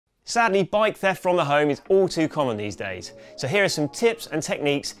Sadly, bike theft from the home is all too common these days. So here are some tips and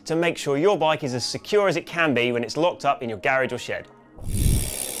techniques to make sure your bike is as secure as it can be when it's locked up in your garage or shed.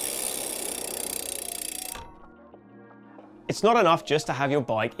 It's not enough just to have your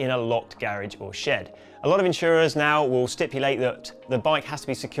bike in a locked garage or shed. A lot of insurers now will stipulate that the bike has to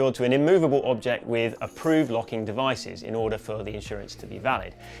be secured to an immovable object with approved locking devices in order for the insurance to be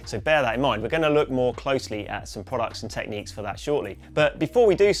valid. So bear that in mind. We're going to look more closely at some products and techniques for that shortly. But before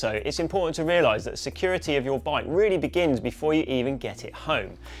we do so, it's important to realise that security of your bike really begins before you even get it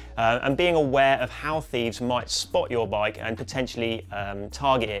home. And being aware of how thieves might spot your bike and potentially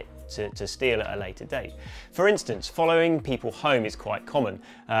target it to steal at a later date. For instance, following people home is quite common.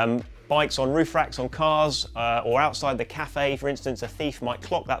 Bikes on roof racks on cars or outside the cafe, for instance, a thief might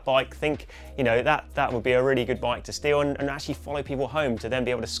clock that bike, think, you know, that would be a really good bike to steal, and actually follow people home to then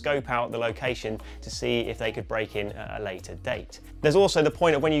be able to scope out the location to see if they could break in at a later date. There's also the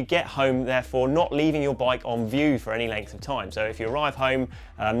point of when you get home, therefore, not leaving your bike on view for any length of time. So if you arrive home,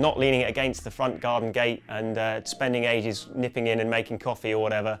 not leaning it against the front garden gate and spending ages nipping in and making coffee or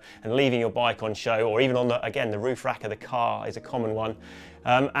whatever, and leaving your bike on show, or even on the roof rack of the car is a common one.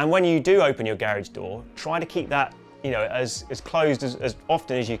 And when you do open your garage door, try to keep that, you know, as closed as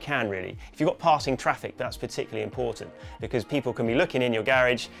often as you can, really. If you've got passing traffic, that's particularly important because people can be looking in your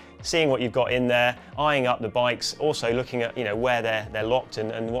garage, seeing what you've got in there, eyeing up the bikes, also looking at, you know, where they're locked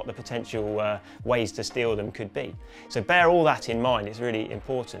and what the potential ways to steal them could be. So bear all that in mind, it's really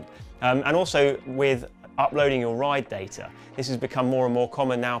important. And also with uploading your ride data. This has become more and more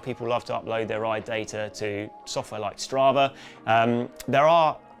common now. People love to upload their ride data to software like Strava. There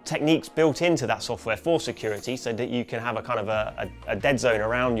are techniques built into that software for security so that you can have a kind of a dead zone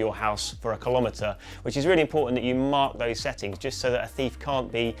around your house for a kilometre, which is really important that you mark those settings just so that a thief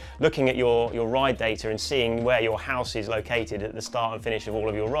can't be looking at your ride data and seeing where your house is located at the start and finish of all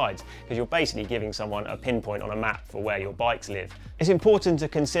of your rides, because you're basically giving someone a pinpoint on a map for where your bikes live. It's important to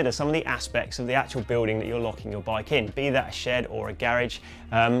consider some of the aspects of the actual building that you're locking your bike in, be that a shed or a garage.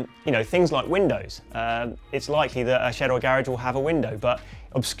 You know, things like windows. It's likely that a shed or garage will have a window, but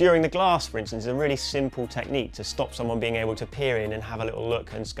obscuring the glass, for instance, is a really simple technique to stop someone being able to peer in and have a little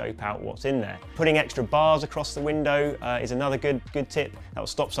look and scope out what's in there. Putting extra bars across the window is another good tip. That will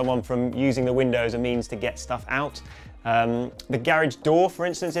stop someone from using the window as a means to get stuff out. The garage door, for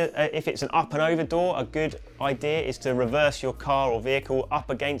instance, if it's an up and over door, a good idea is to reverse your car or vehicle up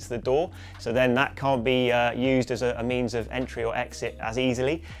against the door, so then that can't be used as a means of entry or exit as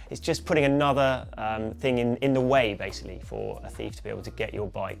easily. It's just putting another thing in the way, basically, for a thief to be able to get your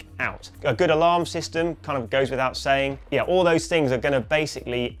bike out. A good alarm system kind of goes without saying. Yeah, all those things are going to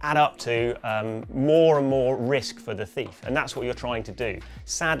basically add up to more and more risk for the thief, and that's what you're trying to do.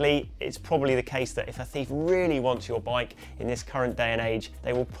 Sadly, it's probably the case that if a thief really wants your bike in this current day and age,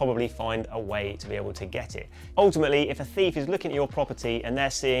 they will probably find a way to be able to get it. Ultimately, if a thief is looking at your property and they're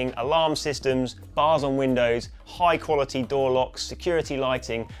seeing alarm systems, bars on windows, high quality door locks, security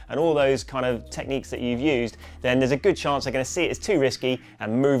lighting, and all those kind of techniques that you've used, then there's a good chance they're going to see it as too risky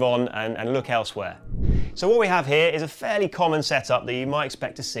and move on and look elsewhere. So what we have here is a fairly common setup that you might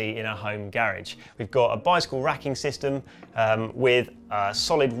expect to see in a home garage. We've got a bicycle racking system with a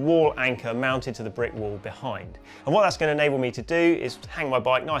solid wall anchor mounted to the brick wall behind. And what that's going to enable me to do is hang my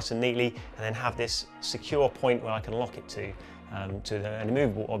bike nice and neatly and then have this secure point where I can lock it to an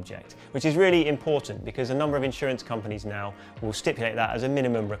immovable object, which is really important because a number of insurance companies now will stipulate that as a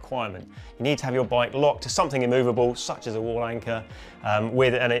minimum requirement. You need to have your bike locked to something immovable, such as a wall anchor,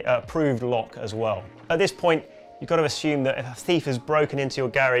 with an approved lock as well. At this point, you've got to assume that if a thief has broken into your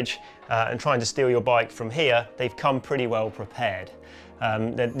garage and trying to steal your bike from here, they've come pretty well prepared.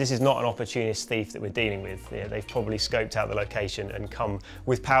 This is not an opportunist thief that we're dealing with. Yeah, they've probably scoped out the location and come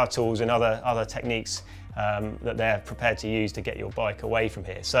with power tools and other techniques that they're prepared to use to get your bike away from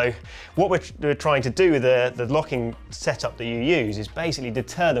here. So what we're trying to do with the locking setup that you use is basically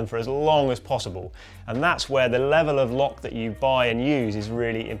deter them for as long as possible. And that's where the level of lock that you buy and use is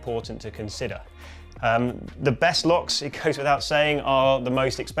really important to consider. The best locks, it goes without saying, are the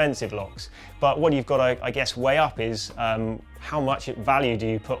most expensive locks. But what you've got to, I guess, weigh up is how much value do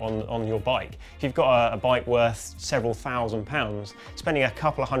you put on your bike. If you've got a bike worth several £1,000s, spending a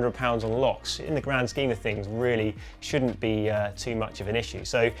couple of £100 on locks, in the grand scheme of things, really shouldn't be too much of an issue.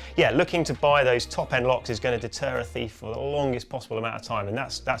 So yeah, looking to buy those top-end locks is going to deter a thief for the longest possible amount of time, and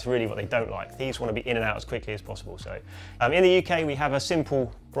that's really what they don't like. Thieves want to be in and out as quickly as possible. So in the UK, we have a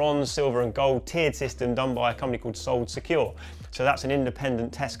simple bronze, silver and gold tiered system done by a company called Sold Secure. So that's an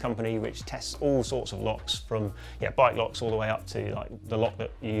independent test company which tests all sorts of locks, from bike locks all the way up to like the lock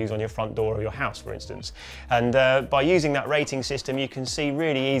that you use on your front door of your house, for instance. And by using that rating system, you can see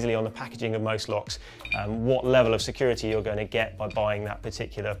really easily on the packaging of most locks what level of security you're going to get by buying that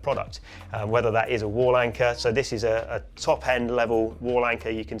particular product. Whether that is a wall anchor, so this is a top-end level wall anchor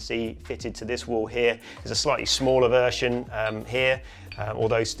you can see fitted to this wall here. There's a slightly smaller version here,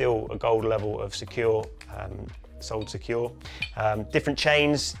 although still a gold level of secure. Sold Secure. Different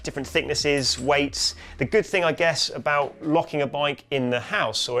chains, different thicknesses, weights. The good thing, I guess, about locking a bike in the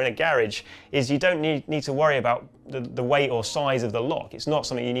house or in a garage is you don't need to worry about the weight or size of the lock. It's not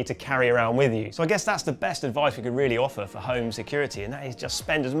something you need to carry around with you. So I guess that's the best advice we could really offer for home security, and that is just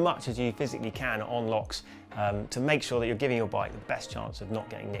spend as much as you physically can on locks to make sure that you're giving your bike the best chance of not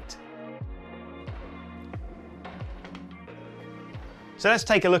getting nicked. So let's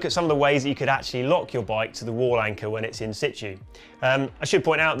take a look at some of the ways that you could actually lock your bike to the wall anchor when it's in situ. I should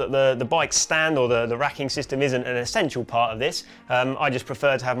point out that the bike stand or the racking system isn't an essential part of this. I just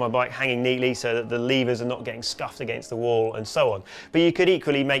prefer to have my bike hanging neatly so that the levers are not getting scuffed against the wall and so on. But you could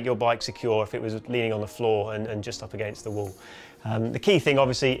equally make your bike secure if it was leaning on the floor and just up against the wall. The key thing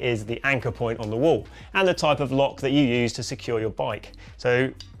obviously is the anchor point on the wall and the type of lock that you use to secure your bike.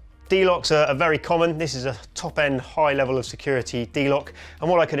 So D-locks are very common. This is a top-end, high level of security D-lock. And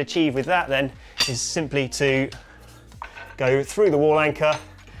what I could achieve with that then is simply to go through the wall anchor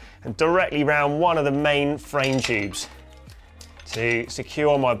and directly round one of the main frame tubes to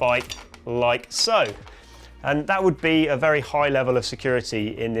secure my bike like so. And that would be a very high level of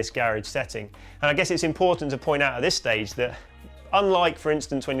security in this garage setting. And I guess it's important to point out at this stage that unlike, for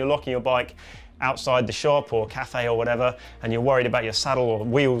instance, when you're locking your bike outside the shop or cafe or whatever, and you're worried about your saddle or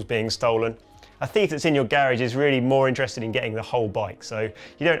wheels being stolen, a thief that's in your garage is really more interested in getting the whole bike. So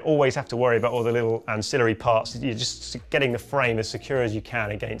you don't always have to worry about all the little ancillary parts. You're just getting the frame as secure as you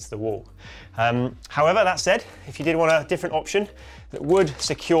can against the wall. However, that said, if you did want a different option that would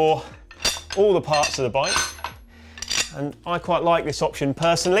secure all the parts of the bike, and I quite like this option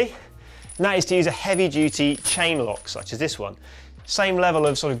personally, and that is to use a heavy duty chain lock such as this one. Same level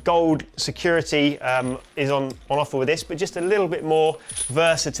of sort of gold security is on offer with this, but just a little bit more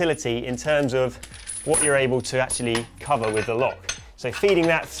versatility in terms of what you're able to actually cover with the lock. So feeding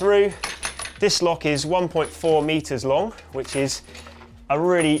that through, this lock is 1.4 meters long, which is a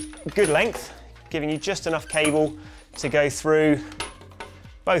really good length, giving you just enough cable to go through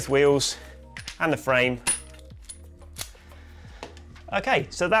both wheels and the frame. Okay,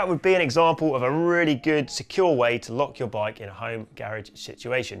 so that would be an example of a really good, secure way to lock your bike in a home garage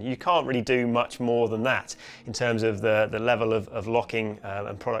situation. You can't really do much more than that in terms of the level of locking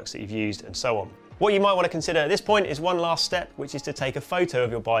and products that you've used and so on. What you might want to consider at this point is one last step, which is to take a photo of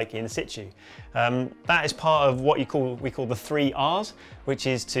your bike in situ. That is part of what we call the 3 R's, which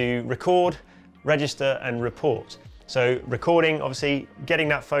is to record, register and report. So recording, obviously, getting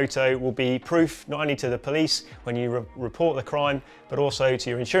that photo will be proof not only to the police when you report the crime, but also to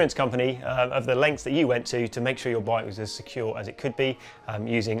your insurance company of the lengths that you went to make sure your bike was as secure as it could be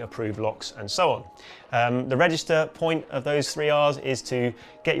using approved locks and so on. The register point of those 3 R's is to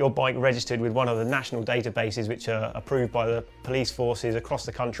get your bike registered with one of the national databases which are approved by the police forces across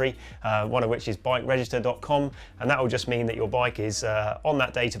the country, one of which is bikeregister.com, and that will just mean that your bike is on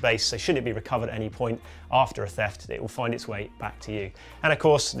that database, so should it be recovered at any point after a theft, it will find its way back to you. And of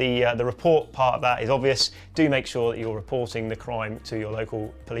course, the report part of that is obvious. Do make sure that you're reporting the crime to your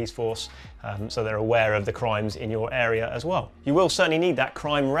local police force so they're aware of the crimes in your area as well. You will certainly need that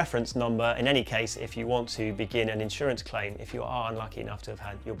crime reference number in any case if you want to begin an insurance claim if you are unlucky enough to have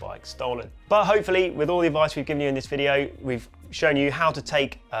had your bike stolen. But hopefully, with all the advice we've given you in this video, we've shown you how to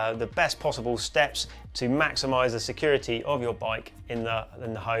take the best possible steps to maximize the security of your bike in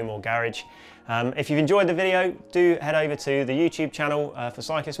the home or garage. If you've enjoyed the video, do head over to the YouTube channel for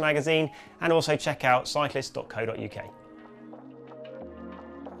Cyclist Magazine and also check out cyclist.co.uk.